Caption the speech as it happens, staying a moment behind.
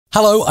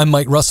Hello, I'm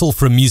Mike Russell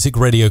from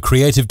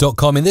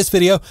musicradiocreative.com. In this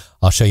video,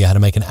 I'll show you how to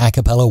make an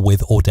acapella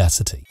with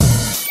Audacity.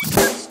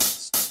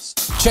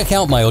 Check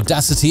out my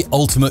Audacity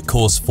Ultimate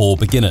course for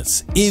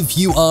beginners. If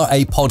you are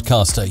a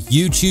podcaster,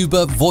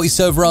 YouTuber,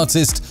 voiceover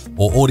artist,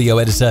 or audio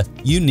editor,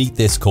 you need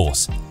this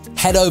course.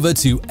 Head over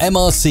to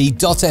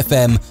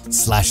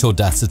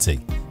mrc.fm/Audacity.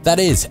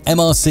 That is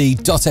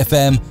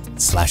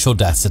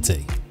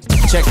mrc.fm/Audacity.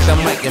 Check the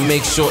mic and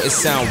make sure it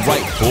sound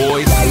right,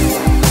 boys.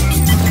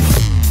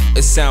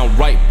 It sound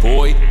right,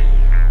 boy.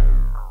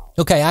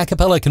 Okay,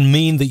 acapella can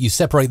mean that you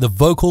separate the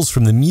vocals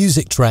from the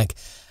music track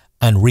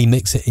and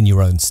remix it in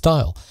your own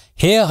style.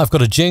 Here, I've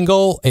got a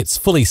jingle. It's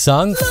fully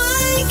sung.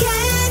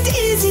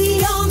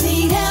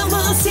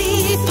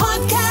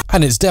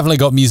 And it's definitely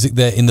got music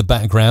there in the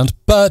background,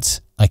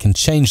 but I can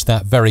change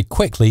that very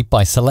quickly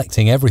by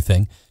selecting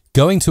everything,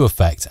 going to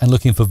Effect and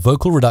looking for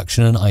Vocal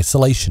Reduction and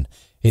Isolation.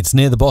 It's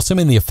near the bottom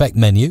in the Effect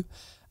menu,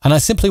 and I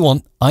simply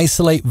want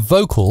Isolate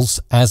Vocals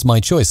as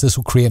my choice. This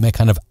will create my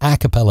kind of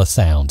acapella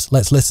sound.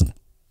 Let's listen.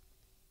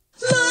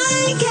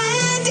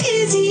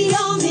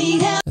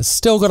 It's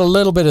still got a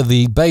little bit of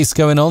the bass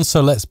going on, so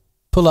let's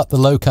pull up the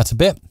low cut a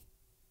bit.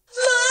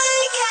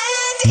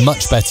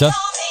 Much better.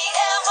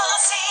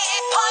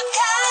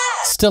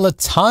 Still a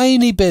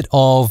tiny bit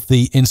of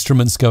the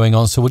instruments going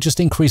on, so we'll just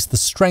increase the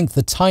strength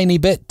a tiny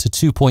bit to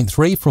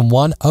 2.3 from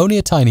 1, only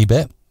a tiny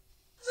bit.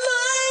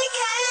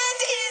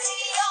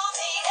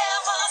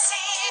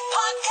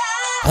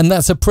 And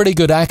that's a pretty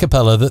good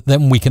acapella that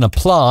then we can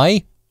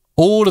apply.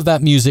 All of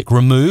that music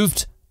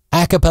removed,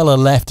 acapella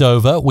left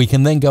over. We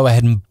can then go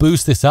ahead and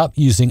boost this up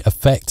using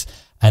Effect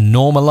and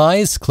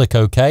Normalize. Click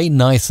OK,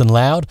 nice and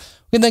loud.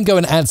 We can then go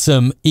and add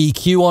some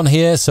EQ on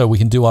here so we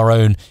can do our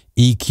own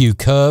EQ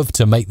curve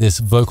to make this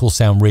vocal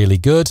sound really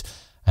good.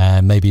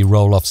 And maybe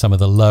roll off some of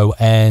the low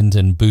end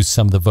and boost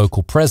some of the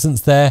vocal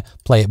presence there.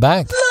 Play it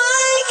back.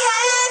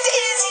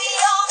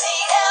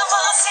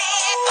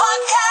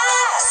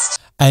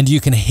 And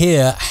you can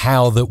hear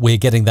how that we're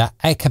getting that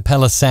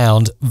acapella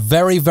sound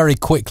very, very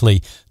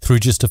quickly through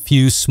just a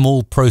few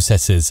small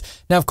processes.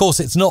 Now, of course,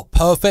 it's not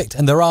perfect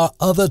and there are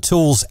other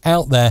tools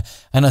out there,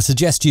 and I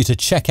suggest you to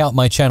check out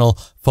my channel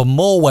for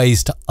more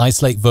ways to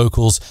isolate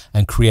vocals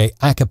and create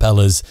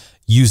acapellas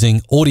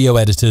using audio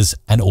editors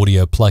and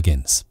audio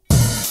plugins.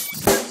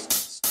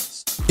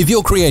 If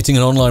you're creating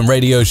an online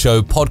radio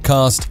show,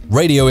 podcast,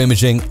 radio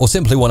imaging, or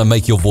simply want to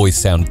make your voice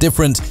sound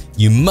different,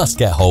 you must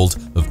get hold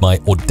of my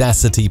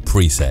Audacity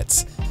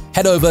presets.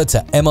 Head over to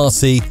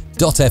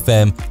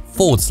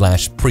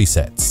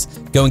mrc.fm/presets.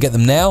 Go and get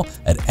them now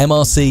at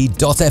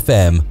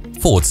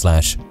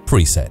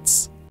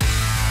mrc.fm/presets.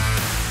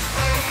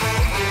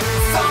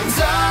 Thumbs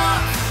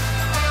up,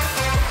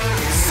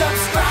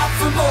 subscribe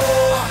for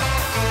more.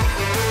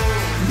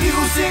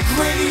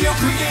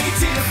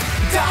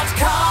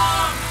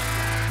 musicradiocreative.com